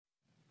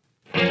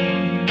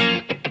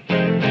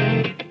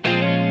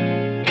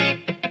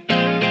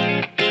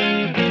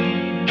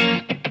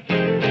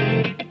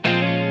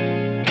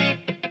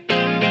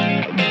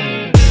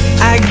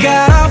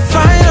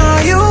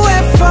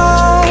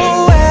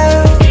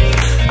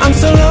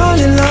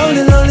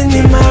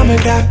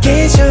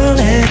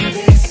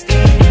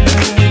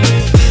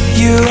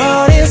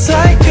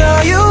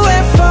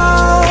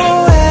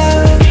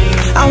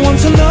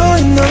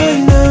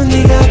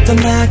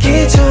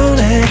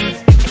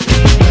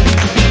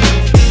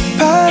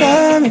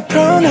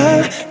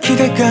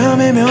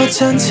시계감에 몇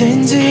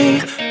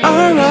잔치인지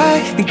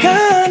Alright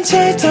네가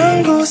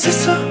앉아있던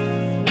곳에서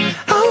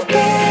Oh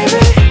baby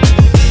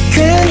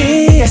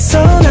괜히 애써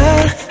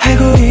난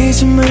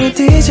알고리즘을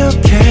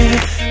뒤적해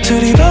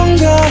둘이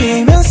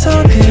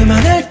번거리면서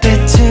그만할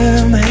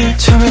때쯤에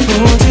처음에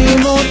보지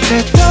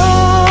못했던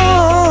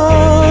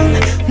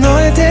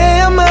너에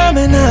대한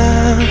맘에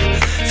난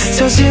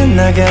스쳐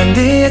지나간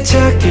뒤에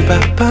찾기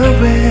바빠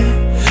왜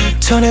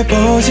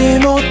전해보지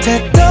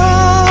못했던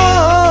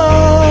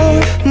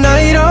나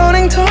이런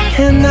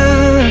행동에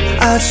난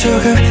아주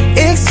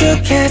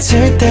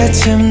익숙해질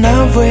때쯤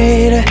나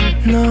왜 이래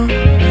no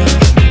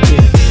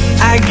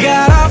I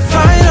gotta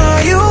find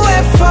a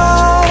UFO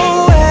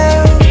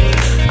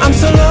I'm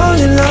so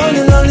lonely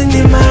lonely lonely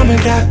네 맘을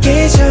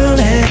갖기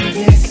전에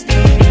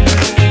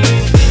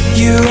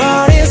You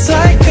are it's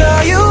like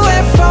a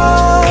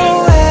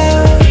UFO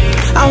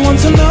I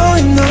want to know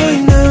it know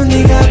it know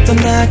네가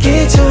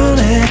떠나기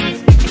전에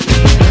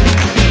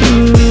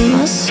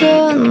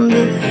낯선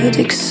듯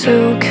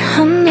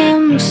익숙한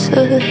냄새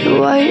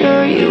Why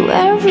are you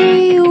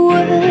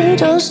everywhere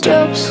Don't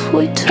stop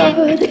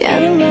sweetheart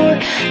anymore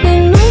네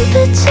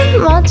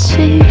눈빛은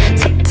마치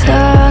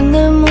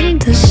사탕을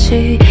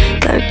문듯이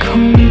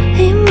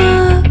달콤히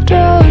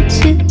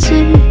멀어지지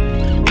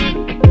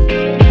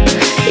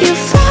You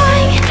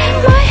flying in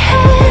my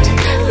head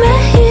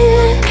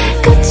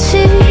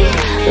매일같이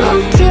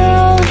넌 또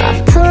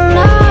나타나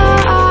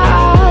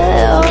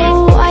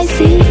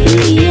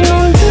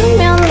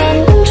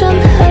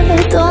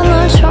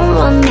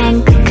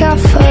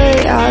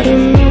I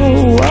don't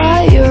know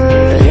why you're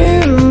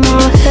in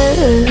my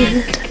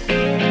head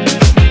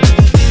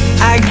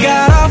I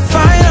gotta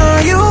find a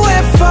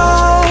UFO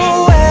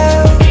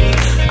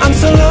I'm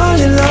so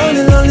lonely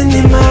lonely lonely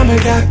네 맘을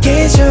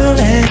갖기 전